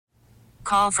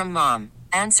Call from mom.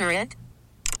 Answer it.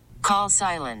 Call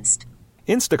silenced.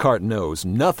 Instacart knows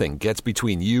nothing gets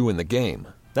between you and the game.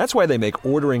 That's why they make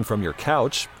ordering from your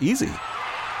couch easy.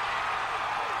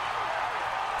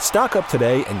 Stock up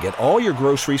today and get all your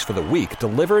groceries for the week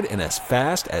delivered in as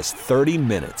fast as 30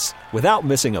 minutes without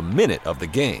missing a minute of the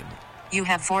game. You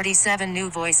have 47 new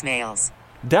voicemails.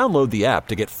 Download the app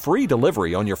to get free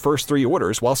delivery on your first 3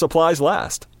 orders while supplies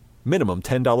last. Minimum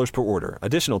 $10 per order.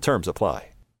 Additional terms apply.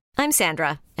 I'm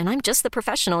Sandra, and I'm just the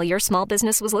professional your small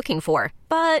business was looking for.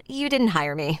 But you didn't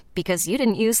hire me because you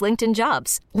didn't use LinkedIn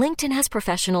Jobs. LinkedIn has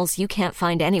professionals you can't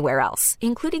find anywhere else,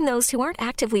 including those who aren't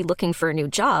actively looking for a new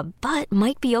job, but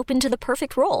might be open to the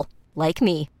perfect role, like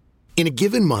me. In a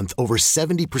given month, over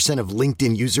 70% of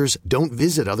LinkedIn users don't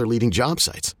visit other leading job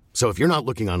sites. So if you're not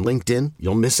looking on LinkedIn,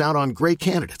 you'll miss out on great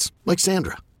candidates like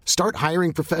Sandra. Start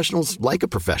hiring professionals like a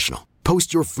professional.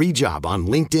 Post your free job on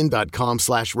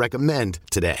linkedin.com/recommend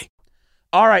today.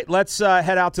 All right, let's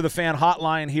head out to the fan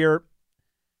hotline here.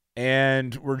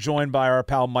 And we're joined by our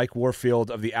pal Mike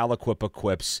Warfield of the Aliquippa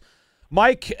Quips.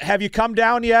 Mike, have you come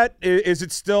down yet? Is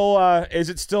it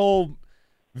still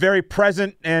very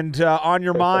present and on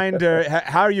your mind?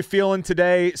 How are you feeling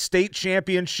today? State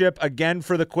championship again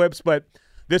for the Quips, but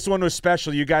this one was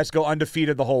special. You guys go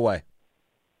undefeated the whole way.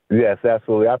 Yes,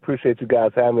 absolutely. I appreciate you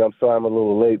guys having me. I'm sorry I'm a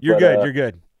little late. You're good. You're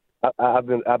good. I've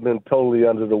been totally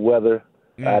under the weather.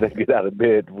 I didn't get out of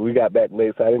bed. We got back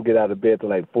late, so I didn't get out of bed till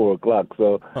like 4 o'clock.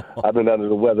 So I've been under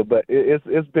the weather. But it's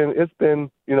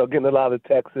been getting a lot of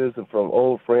texts and from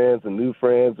old friends and new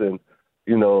friends, and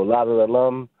a lot of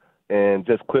alum and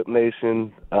just Quip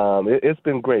Nation. It's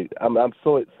been great. I'm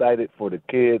so excited for the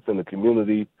kids and the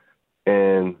community,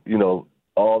 and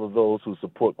all of those who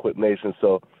support Quip Nation.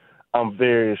 So I'm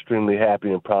very extremely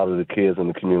happy and proud of the kids and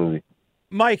the community.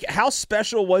 Mike, how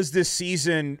special was this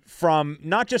season from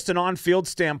not just an on-field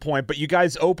standpoint, but you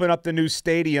guys open up the new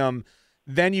stadium,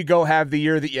 then you go have the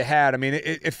year that you had. I mean,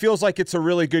 it feels like it's a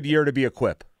really good year to be a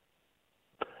Quip.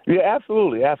 Yeah,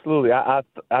 absolutely, absolutely. I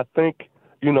think,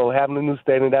 having a new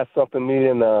stadium, that's something me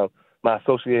and my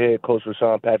associate head coach,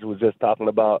 Rashawn Patrick, was just talking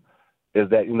about, is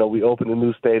that, we opened a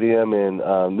new stadium and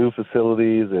new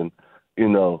facilities and,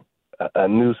 a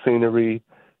new scenery,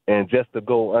 and just to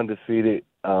go undefeated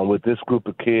with this group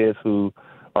of kids who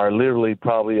are literally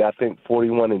probably, I think,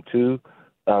 41-2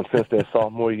 since their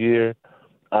sophomore year,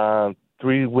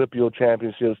 3 WPIAL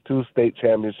championships, 2 state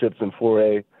championships in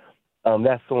 4A.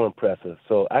 That's so impressive.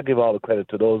 So I give all the credit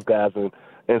to those guys, and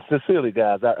sincerely,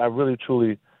 guys, I really,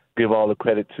 truly give all the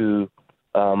credit to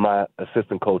my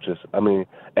assistant coaches. I mean,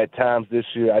 at times this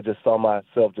year, I just saw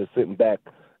myself just sitting back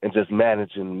and just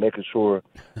managing, making sure,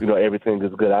 everything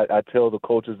is good. I tell the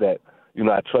coaches that,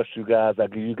 I trust you guys. I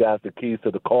give you guys the keys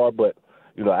to the car, but,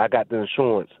 I got the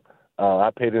insurance. I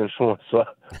pay the insurance, so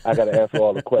I got to answer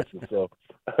all the questions. So,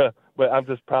 but I'm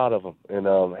just proud of them and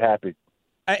happy.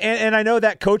 And I know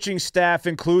that coaching staff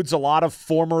includes a lot of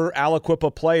former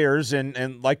Aliquippa players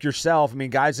and like yourself, I mean,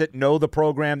 guys that know the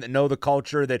program, that know the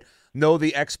culture, that know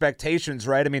the expectations,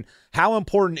 right? I mean, how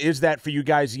important is that for you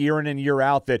guys year in and year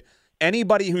out, that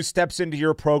anybody who steps into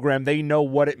your program, they know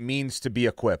what it means to be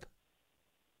a Quip?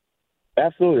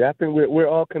 Absolutely. I think we're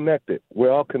all connected. We're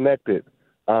all connected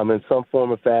in some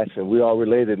form or fashion. We're all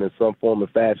related in some form or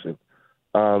fashion.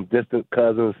 Distant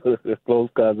cousins, close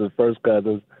cousins, first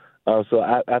cousins. So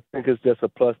I think it's just a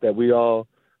plus that we all,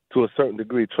 to a certain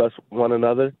degree, trust one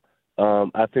another.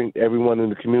 I think everyone in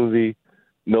the community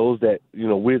knows that,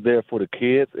 we're there for the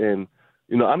kids. And,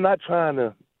 I'm not trying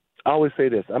to – I always say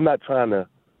this. I'm not trying to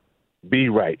be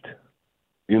right.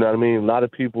 You know what I mean? A lot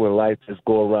of people in life just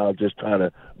go around just trying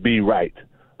to be right.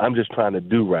 I'm just trying to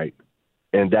do right.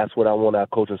 And that's what I want our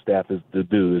coaching staff to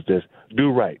do, is just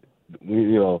do right.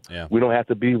 We don't have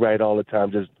to be right all the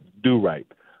time, just do right.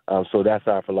 So that's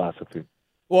our philosophy.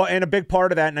 Well, and a big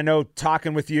part of that, and I know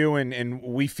talking with you, and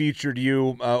we featured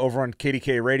you over on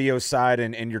KDK Radio's side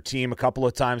and your team a couple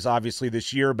of times, obviously,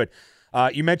 this year, but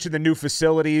you mentioned the new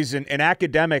facilities, and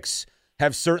academics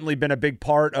have certainly been a big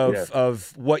part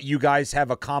of what you guys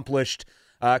have accomplished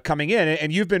coming in.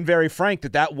 And you've been very frank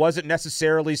that wasn't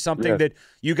necessarily something that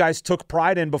you guys took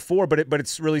pride in before, but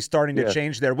it's really starting to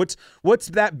change there. What's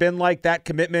that been like, that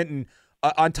commitment, and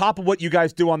on top of what you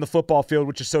guys do on the football field,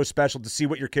 which is so special, to see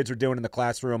what your kids are doing in the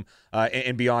classroom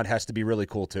and beyond has to be really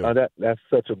cool too. That's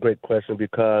such a great question,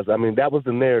 because, I mean, that was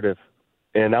the narrative,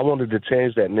 and I wanted to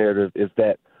change that narrative, is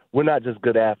that we're not just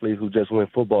good athletes who just win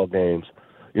football games.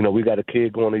 We got a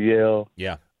kid going to Yale.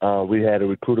 Yeah. We had a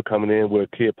recruiter coming in where a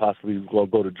kid possibly was going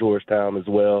to go to Georgetown as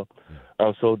well.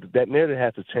 So that narrative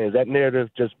has to change. That narrative,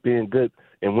 just being good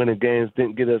and winning games,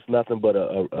 didn't get us nothing but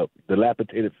a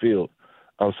dilapidated field.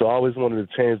 So I always wanted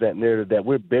to change that narrative that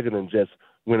we're bigger than just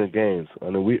winning games. I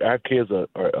mean, our kids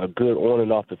are good on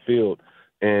and off the field,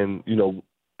 and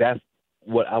that's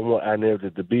what I want our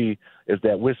narrative to be, is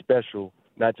that we're special,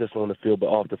 not just on the field but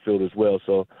off the field as well.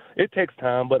 So it takes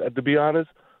time, but to be honest,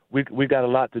 we got a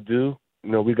lot to do.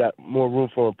 We got more room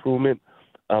for improvement.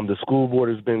 The school board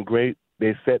has been great.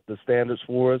 They set the standards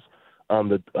for us.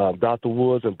 Dr.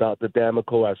 Woods and Dr.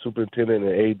 D'Amico, our superintendent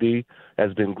and AD,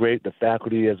 has been great. The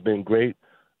faculty has been great,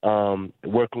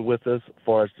 working with us as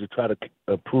far as to try to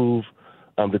improve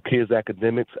the kids'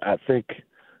 academics. I think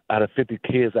out of 50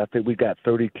 kids, I think we got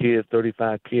 30 kids,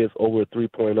 35 kids over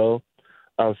 3.0.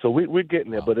 So we're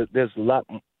getting there, but there's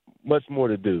much more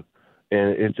to do,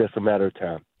 and it's just a matter of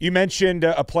time. You mentioned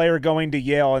a player going to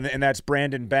Yale, and that's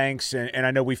Brandon Banks, and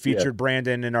I know we featured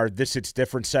Brandon in our This It's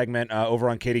Different segment over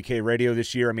on KDK Radio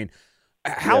this year. I mean,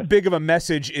 how big of a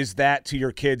message is that to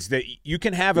your kids that you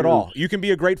can have it all? You can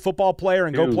be a great football player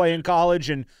and go play in college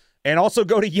and also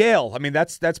go to Yale. I mean,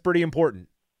 that's pretty important.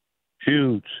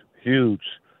 Huge.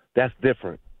 That's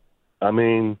different. I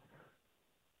mean,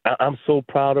 I'm so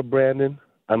proud of Brandon.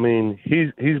 I mean,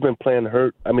 he's been playing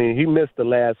hurt. I mean, he missed the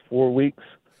last 4 weeks,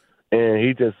 and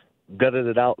he just gutted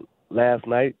it out last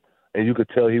night, and you could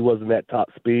tell he wasn't at top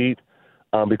speed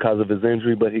because of his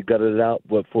injury, but he gutted it out.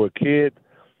 But for a kid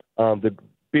to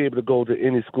be able to go to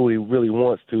any school he really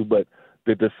wants to, but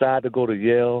to decide to go to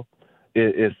Yale,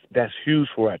 that's huge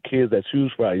for our kids. That's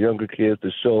huge for our younger kids to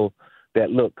show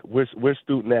that, look, we're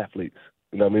student athletes.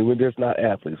 I mean, we're just not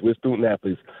athletes. We're student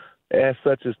athletes. As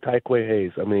such as Tyquay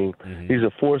Hayes. I mean, he's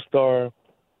a 4-star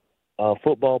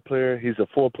football player. He's a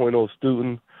 4.0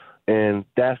 student, and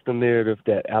that's the narrative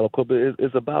that Aliquippa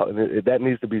is about. And that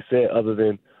needs to be said, other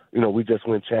than, we just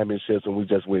win championships and we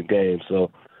just win games.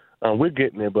 So we're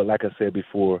getting there, but like I said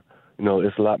before,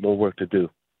 it's a lot more work to do.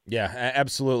 Yeah,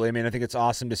 absolutely. I mean, I think it's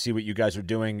awesome to see what you guys are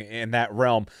doing in that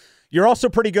realm. You're also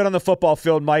pretty good on the football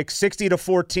field, Mike.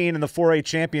 60-14 in the 4A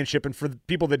championship. And for the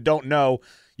people that don't know,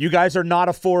 you guys are not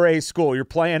a 4A school. You're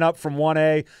playing up from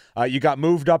 1A. You got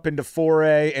moved up into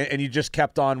 4A, and you just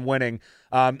kept on winning.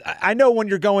 I know when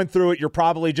you're going through it, you're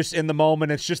probably just in the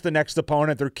moment. It's just the next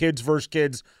opponent. They're kids versus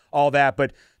kids, all that.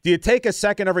 But do you take a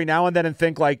second every now and then and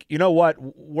think, like, you know what?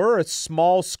 We're a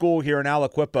small school here in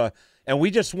Aliquippa, and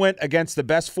we just went against the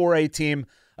best 4A team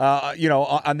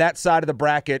on that side of the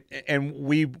bracket, and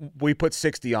we put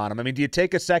 60 on them. I mean, do you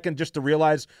take a second just to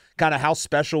realize kind of how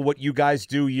special what you guys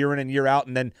do year in and year out,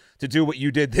 and then to do what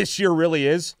you did this year really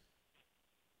is?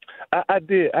 I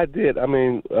did. I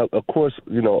mean, of course,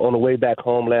 on the way back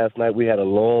home last night, we had a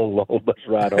long bus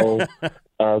ride home.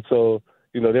 So,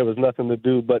 there was nothing to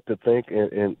do but to think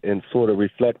and sort of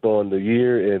reflect on the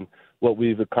year and what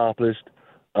we've accomplished.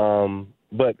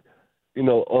 But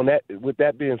on that, with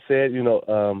that being said,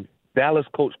 Dallas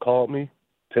coach called me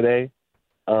today.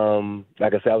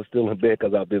 Like I said, I was still in bed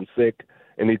because I've been sick,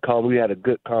 and he called me. We had a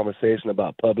good conversation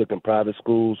about public and private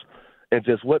schools and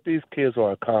just what these kids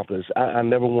are accomplished. I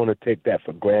never want to take that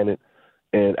for granted,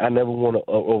 and I never want to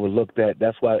overlook that.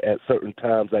 That's why at certain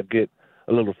times I get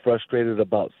a little frustrated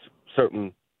about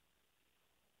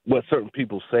what certain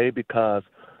people say, because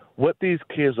what these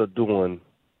kids are doing,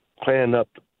 playing up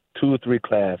 2 or 3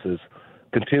 classes,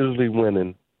 continuously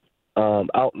winning,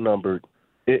 outnumbered,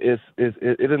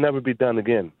 it'll never be done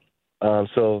again.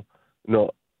 So,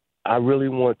 I really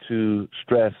want to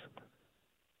stress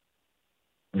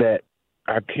that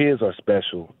our kids are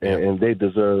special, and they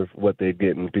deserve what they're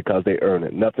getting because they earn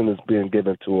it. Nothing is being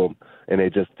given to them, and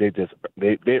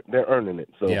they're earning it.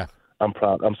 So I'm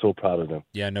proud. I'm so proud of them.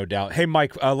 Yeah, no doubt. Hey,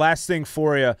 Mike, last thing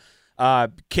for you.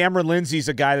 Cameron Lindsay's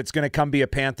a guy that's going to come be a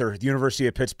Panther at the University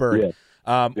of Pittsburgh.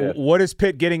 Yeah. What is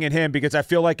Pitt getting in him? Because I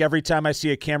feel like every time I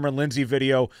see a Cameron Lindsay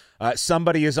video,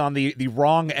 somebody is on the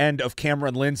wrong end of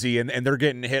Cameron Lindsay, and they're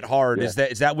getting hit hard. Yeah.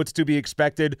 Is that what's to be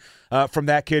expected from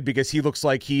that kid? Because he looks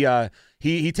like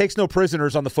he takes no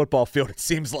prisoners on the football field, it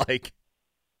seems like.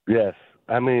 Yes.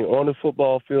 I mean, on the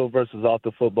football field versus off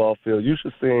the football field, you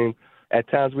should see him. At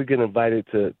times we get invited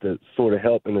to sort of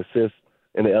help and assist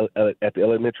at the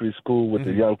elementary school with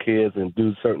the young kids and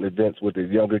do certain events with the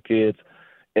younger kids.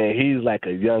 And he's like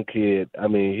a young kid. I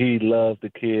mean, he loves the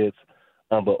kids.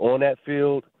 But on that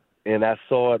field, and I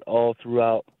saw it all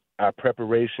throughout our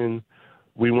preparation,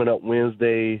 we went up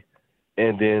Wednesday,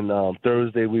 and then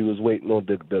Thursday we was waiting on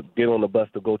to get on the bus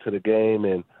to go to the game,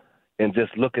 and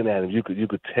just looking at him, you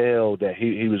could tell that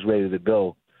he was ready to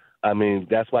go. I mean,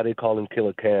 that's why they call him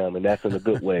Killer Cam, and that's in a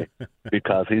good way,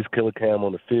 because he's Killer Cam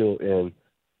on the field,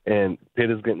 and Pitt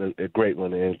is getting a great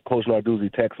one. And Coach Narduzzi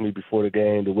texted me before the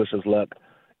game to wish us luck.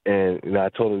 And I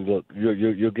told him, look,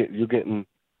 you're getting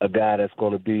a guy that's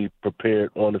going to be prepared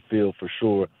on the field for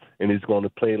sure, and he's going to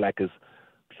play like it's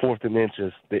 4th and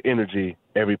inches, the energy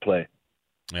every play.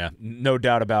 Yeah, no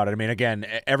doubt about it. I mean, again,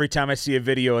 every time I see a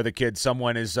video of the kid,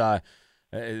 someone is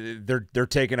they're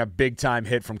taking a big-time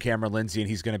hit from Cameron Lindsay, and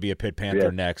he's going to be a Pitt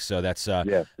Panther next. So that's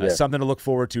something to look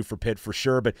forward to for Pitt for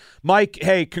sure. But, Mike,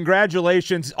 hey,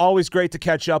 congratulations. Always great to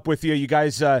catch up with you. You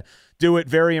guys do it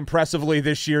very impressively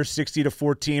this year,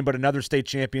 60-14, but another state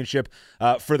championship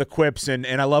for the Quips, and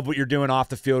I love what you're doing off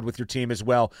the field with your team as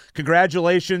well.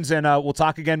 Congratulations, and we'll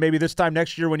talk again maybe this time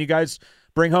next year when you guys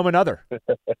bring home another.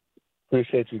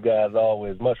 Appreciate you guys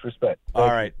always. Much respect. All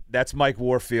right. That's Mike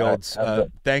Warfield.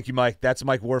 Thank you, Mike. That's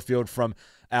Mike Warfield from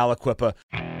Aliquippa.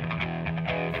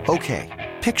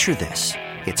 Okay, picture this.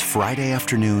 It's Friday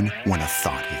afternoon when a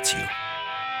thought hits you.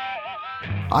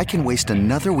 I can waste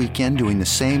another weekend doing the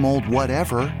same old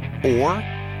whatever, or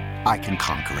I can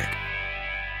conquer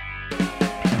it.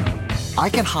 I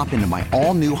can hop into my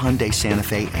all-new Hyundai Santa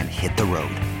Fe and hit the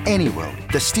road. Any road.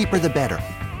 The steeper, the better.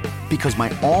 Because my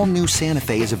all-new Santa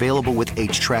Fe is available with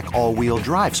H-Track all-wheel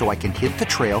drive, so I can hit the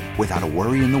trail without a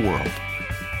worry in the world.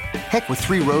 Heck, with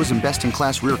 3 rows and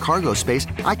best-in-class rear cargo space,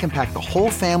 I can pack the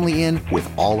whole family in with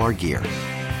all our gear.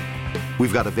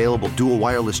 We've got available dual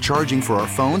wireless charging for our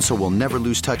phones, so we'll never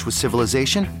lose touch with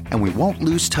civilization, and we won't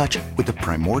lose touch with the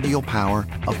primordial power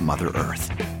of Mother Earth.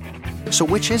 So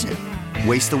which is it?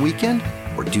 Waste the weekend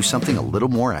or do something a little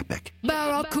more epic?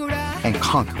 And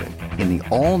conquer it in the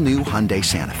all-new Hyundai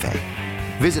Santa Fe.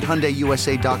 Visit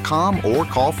HyundaiUSA.com or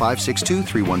call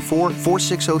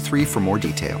 562-314-4603 for more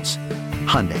details.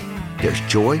 Hyundai, there's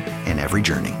joy in every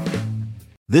journey.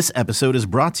 This episode is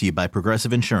brought to you by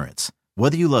Progressive Insurance.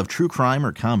 Whether you love true crime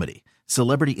or comedy,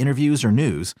 celebrity interviews or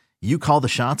news, you call the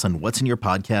shots on what's in your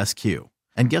podcast queue.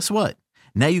 And guess what?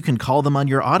 Now you can call them on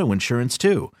your auto insurance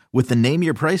too with the Name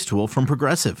Your Price tool from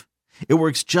Progressive. It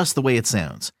works just the way it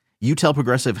sounds. You tell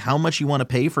Progressive how much you want to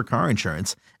pay for car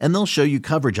insurance, and they'll show you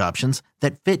coverage options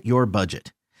that fit your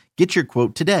budget. Get your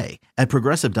quote today at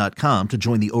Progressive.com to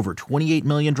join the over 28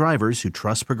 million drivers who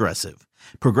trust Progressive.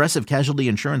 Progressive Casualty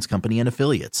Insurance Company and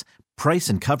Affiliates. Price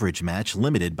and coverage match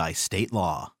limited by state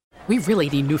law. We really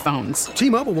need new phones.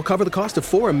 T-Mobile will cover the cost of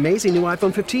 4 amazing new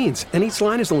iPhone 15s, and each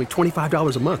line is only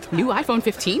 $25 a month. New iPhone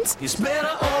 15s? It's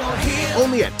better over here.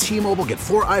 Only at T-Mobile, get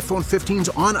 4 iPhone 15s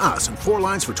on us and 4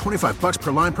 lines for $25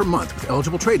 per line per month with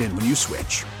eligible trade-in when you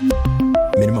switch.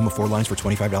 Minimum of 4 lines for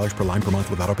 $25 per line per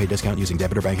month with autopay discount using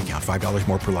debit or bank account. $5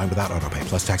 more per line without autopay,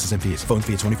 plus taxes and fees. Phone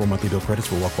fee at 24 monthly bill credits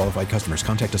for well-qualified customers.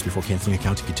 Contact us before canceling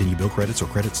account to continue bill credits or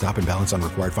credit stop and balance on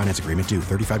required finance agreement due.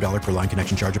 $35 per line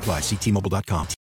connection charge applies. See T-Mobile.com.